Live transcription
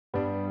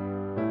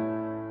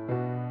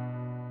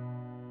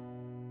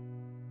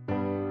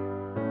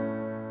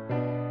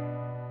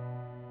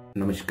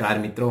નમસ્કાર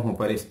મિત્રો, હું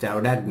પરેશ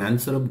ચાવડા જ્ઞાન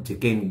સ્વરૂપ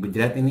જીકે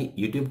ગુજરાતીની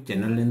યુટ્યુબ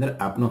ચેનલની અંદર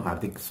આપનું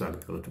હાર્દિક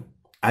સ્વાગત કરું છું।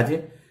 આજે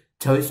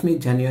 26મી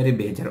જાન્યુઆરી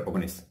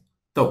 2019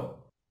 તો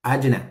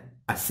આજના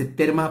આ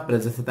 70મા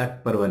પ્રજાસત્તાક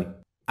પર્વની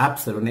આપ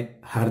સર્વને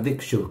હાર્દિક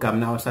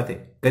શુભકામનાઓ સાથે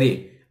કરીએ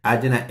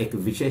આજના એક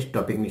વિશેષ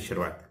ટોપિકની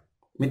શરૂઆત।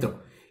 મિત્રો,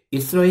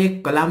 ઇસરોએ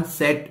કલામ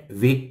સેટ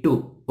V2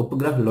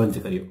 ઉપગ્રહ લોન્ચ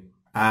કર્યો।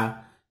 આ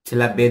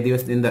છેલ્લા 2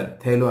 દિવસની અંદર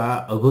થયેલું આ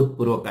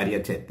અભૂતપૂર્વ કાર્ય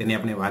છે તેની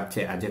આપણે વાત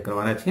છે આજે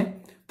કરવાના છીએ।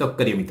 તો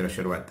કરીએ મિત્રો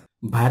શરૂઆત।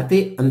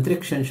 ભારતીય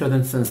અંતરિક્ષ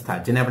સંશોધન સંસ્થા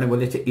જેને આપણે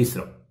બોલીએ છીએ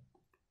ઇસરો,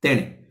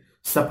 તેણે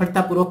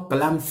સફળતાપૂર્વક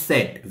કલામ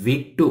સેટ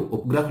V2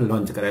 ઉપગ્રહ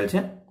લોન્ચ કરેલ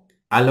છે।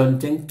 આ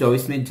લોન્ચિંગ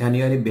 24મી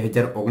જાન્યુઆરી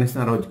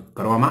 2019ના રોજ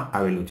કરવામાં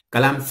આવેલું છે।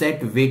 કલામ સેટ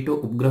V2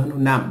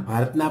 ઉપગ્રહનું નામ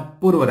ભારતના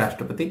પૂર્વ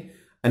રાષ્ટ્રપતિ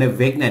અને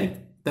વૈજ્ઞાનિક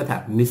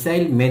તથા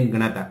મિસાઇલ મેન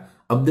ગણાતા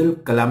અબ્દુલ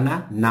કલામના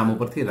નામ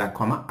ઉપરથી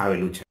રાખવામાં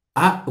આવેલું છે।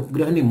 આ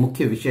ઉપગ્રહની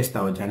મુખ્ય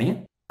વિશેષતાઓ જાણીએ।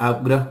 આ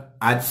ઉપગ્રહ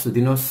આજ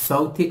સુધીનો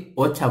સૌથી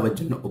ઓછા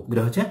વજનનો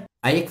ઉપગ્રહ છે।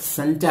 આ એક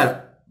સંચાર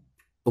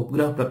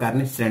ઉપગ્રહ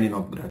પ્રકારની શ્રેણીનો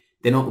ઉપગ્રહ,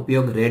 તેનો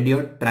ઉપયોગ રેડિયો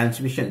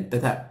ટ્રાન્સમિશન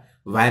તથા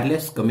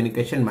વાયરલેસ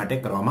કમ્યુનિકેશન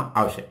માટે કરવામાં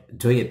આવશે।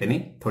 જોઈએ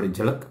તેની થોડી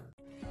ઝલક।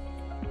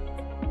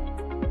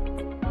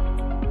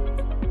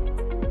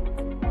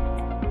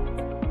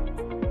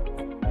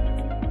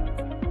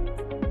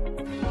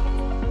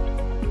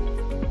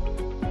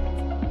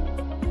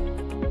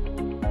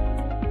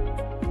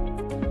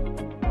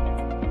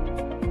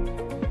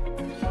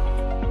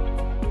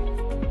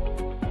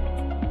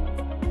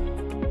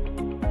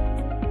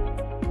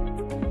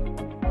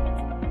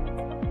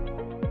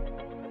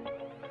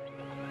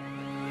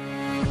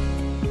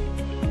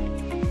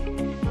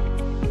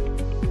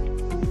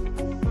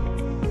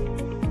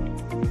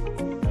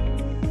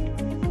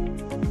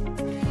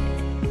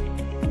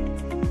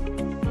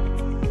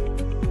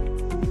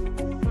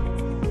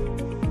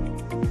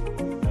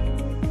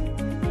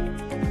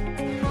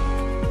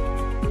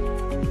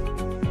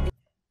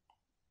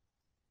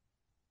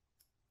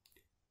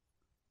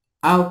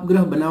 આ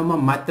ઉપગ્રહ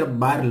બનાવવામાં માત્ર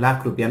 12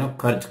 લાખ રૂપિયાનો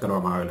ખર્ચ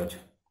કરવામાં આવેલો છે।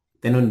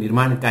 તેનું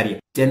નિર્માણ કાર્ય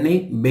ચેન્નઈ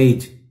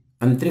બેઇજ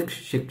અંતરિક્ષ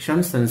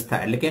શિક્ષણ સંસ્થા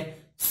એટલે કે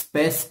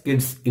સ્પેસ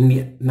કિડ્સ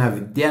ઇન્ડિયાના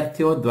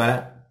વિદ્યાર્થીઓ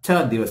દ્વારા 6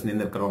 દિવસની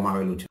અંદર કરવામાં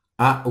આવેલું છે।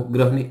 આ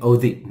ઉપગ્રહની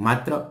અવધિ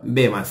માત્ર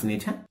 2 માસની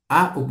છે।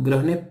 આ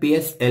ઉપગ્રહને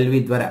PSLV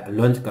દ્વારા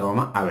લોન્ચ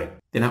કરવામાં આવેલ।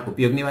 તેના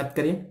ઉપયોગની વાત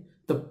કરીએ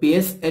તો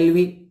PSLV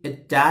એ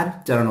 4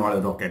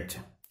 ચરણવાળું રોકેટ છે।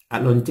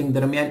 આ લોન્ચિંગ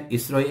દરમિયાન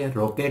ઇસરોએ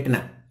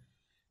રોકેટના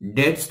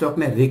ડેડ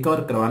સ્ટોકને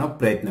રિકવર કરવાનો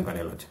પ્રયત્ન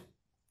કરેલો છે।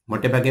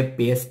 મોટેભાગે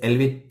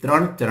PSLV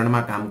 3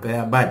 ચરણમાં કામ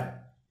કર્યા બાદ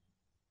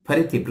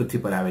ફરીથી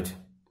પૃથ્વી પર આવે છે,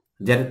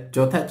 જ્યારે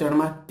ચોથા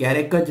ચરણમાં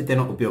ક્યારેક જ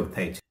તેનો ઉપયોગ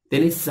થાય છે।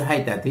 તેની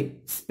સહાયતાથી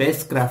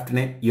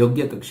સ્પેસક્રાફ્ટને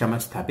યોગ્ય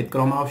કક્ષામાં સ્થાપિત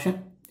કરવામાં આવશે।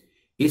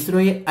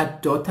 ઇસરોએ આ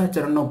ચોથા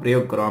ચરણનો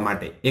પ્રયોગ કરવા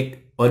માટે એક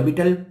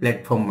ઓર્બિટલ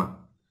પ્લેટફોર્મમાં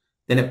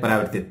તેને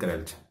પરાવર્તિત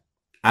કરેલ છે।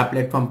 આ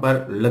પ્લેટફોર્મ પર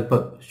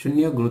લગભગ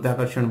શૂન્ય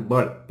ગુરુત્વાકર્ષણ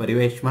બળ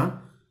પરિવેશમાં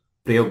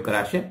પ્રયોગ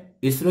કરાશે।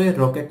 ઇસરોએ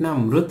રોકેટના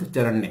મૃત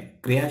ચરણને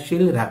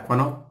ક્રિયાશીલ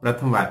રાખવાનો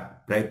પ્રથમવાર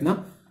પ્રયત્ન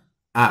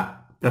આ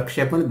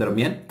પ્રક્ષેપણ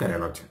દરમિયાન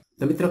કરેલો છે।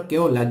 તો મિત્રો,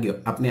 કેવો લાગ્યો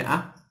આપને આ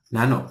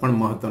નાનો પણ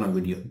મહત્વનો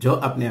વિડીયો? જો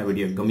આપને આ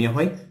વિડીયો ગમ્યો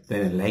હોય તો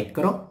એને લાઈક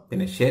કરો,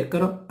 તેને શેર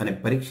કરો અને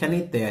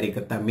પરીક્ષાની તૈયારી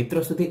કરતા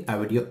મિત્રો સુધી આ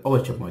વિડીયો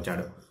અવશ્ય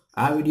પહોંચાડો।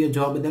 આ વિડીયો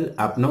જોવા બદલ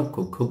આપનો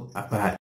ખૂબ ખૂબ આભાર।